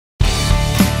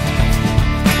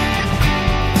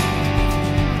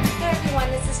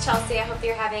I hope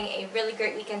you're having a really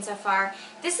great weekend so far.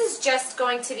 This is just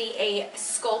going to be a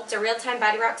Sculpt, a Real Time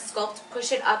Bodyrock Sculpt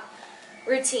Push It Up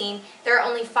routine. There are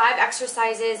only 5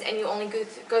 exercises and you only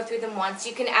go through them once.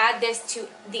 You can add this to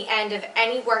the end of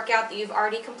any workout that you've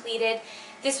already completed.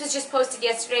 This was just posted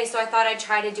yesterday, so I thought I'd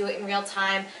try to do it in real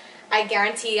time. I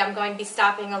guarantee I'm going to be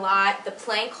stopping a lot. The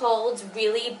plank holds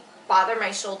really bother my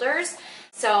shoulders,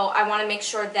 so I want to make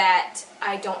sure that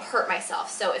I don't hurt myself.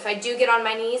 So if I do get on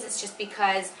my knees, it's just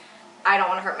because I don't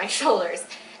want to hurt my shoulders.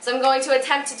 So I'm going to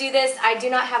attempt to do this. I do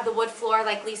not have the wood floor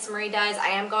like Lisa Marie does. I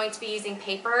am going to be using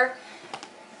paper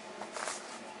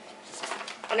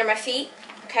under my feet.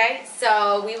 Okay,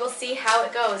 so we will see how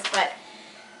it goes, but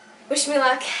wish me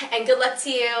luck and good luck to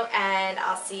you, and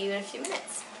I'll see you in a few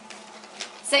minutes.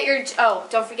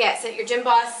 Don't forget, set your Gym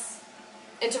Boss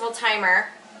interval timer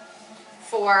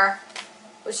for,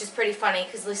 which is pretty funny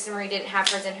because Lisa Marie didn't have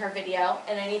hers in her video,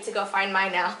 and I need to go find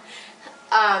mine now.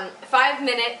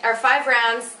 5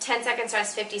 rounds, 10 seconds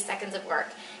rest, 50 seconds of work.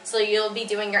 So you'll be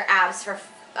doing your abs for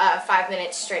 5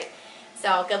 minutes straight.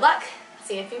 So good luck.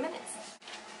 See you in a few minutes.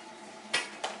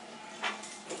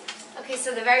 Okay,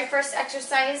 so the very first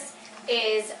exercise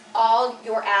is all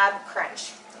your ab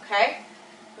crunch. Okay?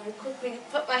 I'm going to quickly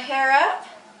put my hair up.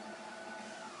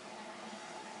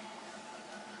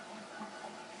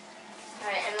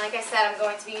 Alright, and like I said, I'm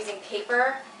going to be using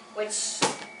paper, which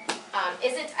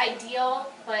isn't ideal,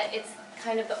 but it's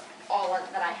kind of the all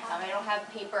that I have. I don't have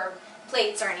paper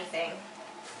plates or anything.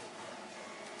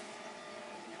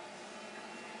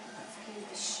 Let's use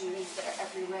the shoes that are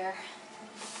everywhere.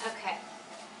 Okay.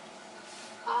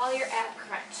 All your ab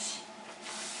crunch.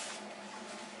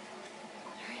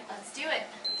 Alright, let's do it.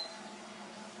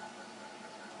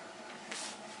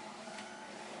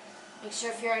 Make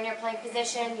sure if you're in your plank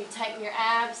position, you tighten your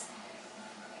abs,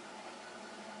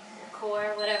 your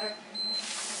core, whatever.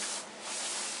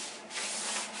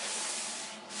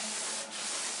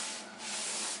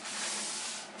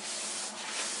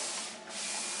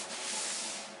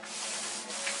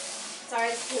 Sorry,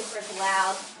 this paper is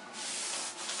loud.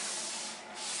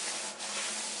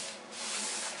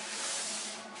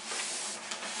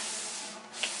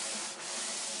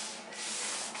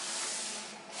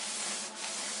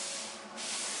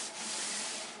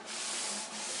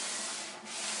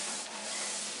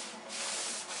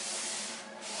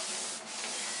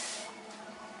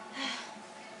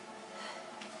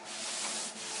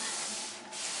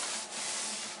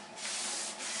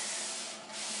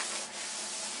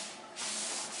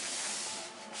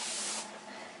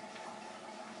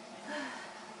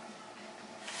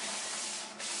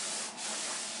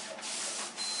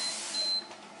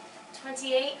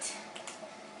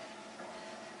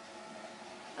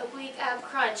 Oblique ab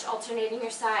crunch, alternating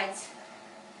your sides.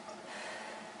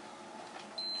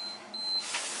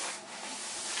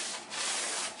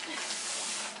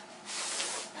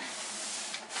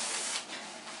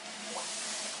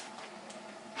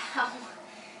 Ow.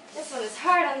 This one is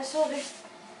hard on the shoulders,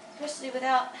 especially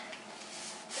without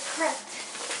the correct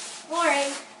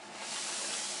flooring.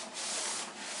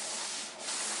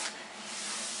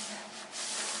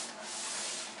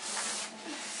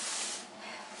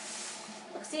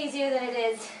 Looks easier than it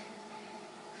is.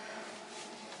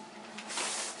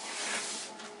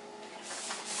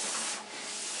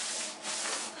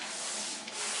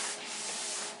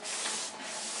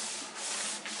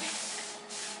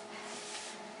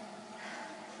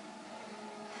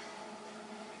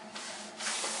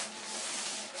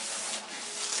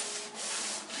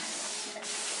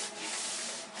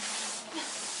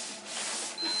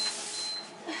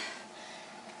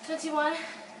 One.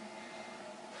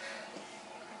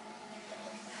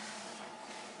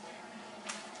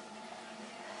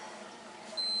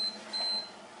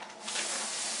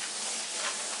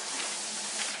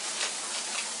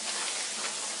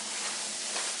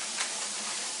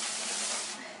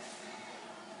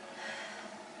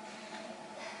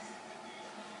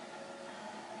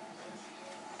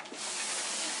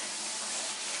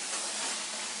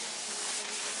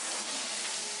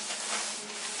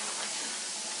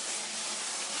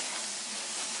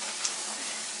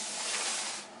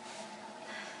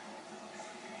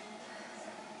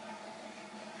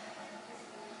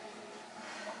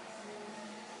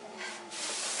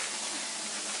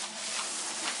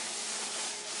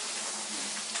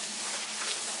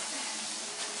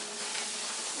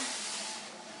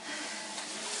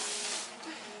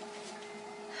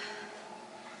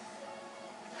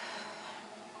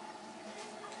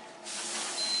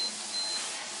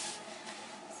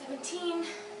 17.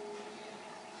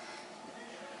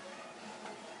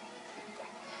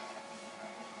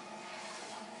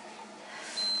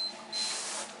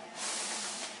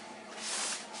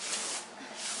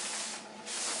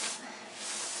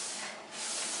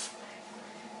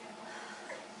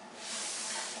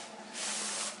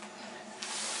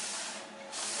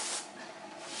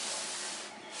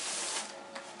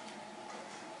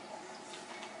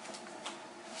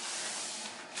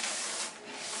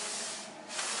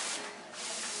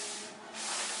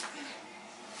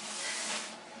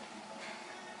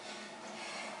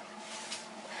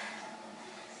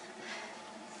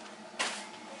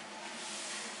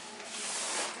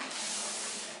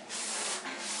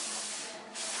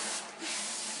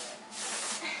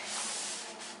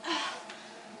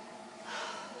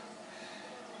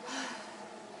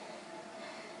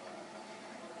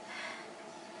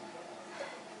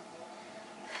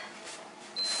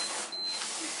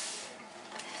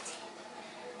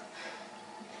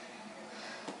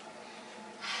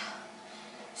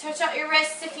 Stretch out your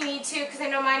wrists if you need to, because I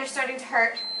know mine are starting to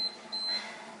hurt.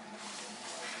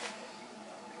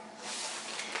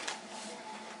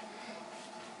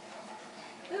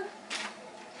 Ooh.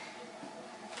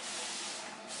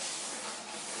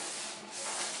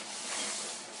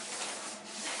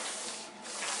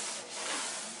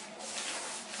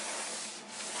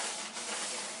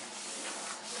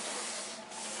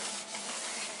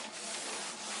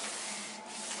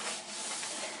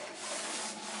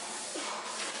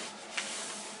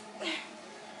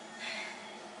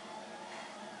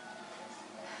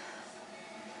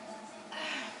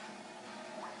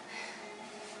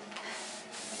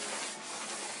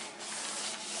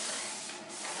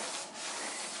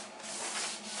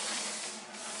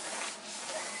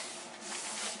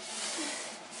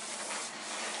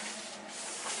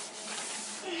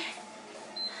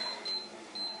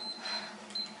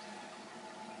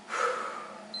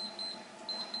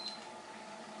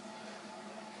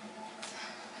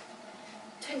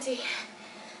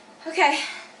 Okay,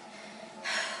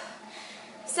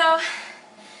 so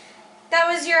that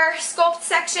was your sculpt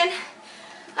section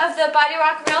of the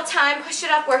Bodyrock Real Time Push It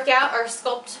Up workout, or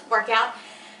sculpt workout.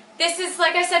 This is,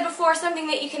 like I said before, something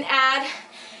that you can add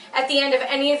at the end of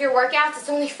any of your workouts. It's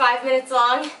only 5 minutes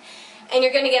long, and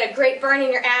you're going to get a great burn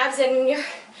in your abs and in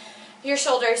your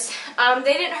shoulders.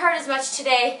 They didn't hurt as much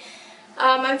today.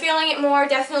 I'm feeling it more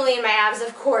definitely in my abs,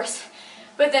 of course,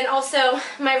 but then also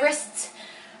my wrists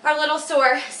are a little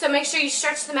sore, so make sure you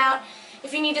stretch them out.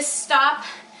 If you need to stop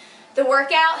the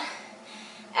workout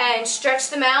and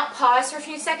stretch them out, pause for a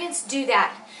few seconds, do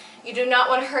that. You do not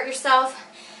want to hurt yourself.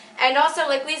 And also,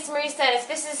 like Lisa Marie said, if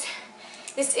this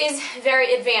is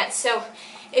very advanced, so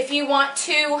if you want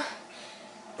to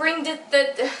bring bring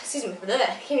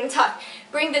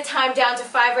the time down to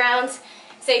 5 rounds,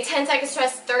 say 10 seconds to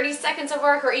rest, 30 seconds of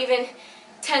work, or even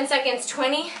 10 seconds,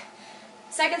 20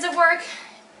 seconds of work,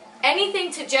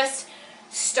 anything to just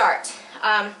start.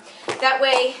 That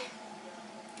way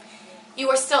you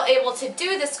are still able to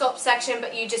do the sculpt section,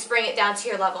 but you just bring it down to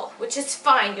your level, which is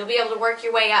fine. You'll be able to work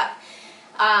your way up.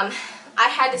 I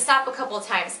had to stop a couple of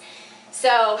times.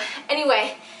 So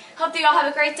anyway, hope that you all have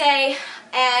a great day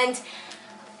and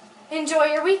enjoy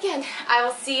your weekend. I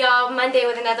will see y'all Monday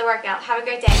with another workout. Have a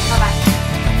great day. Bye-bye.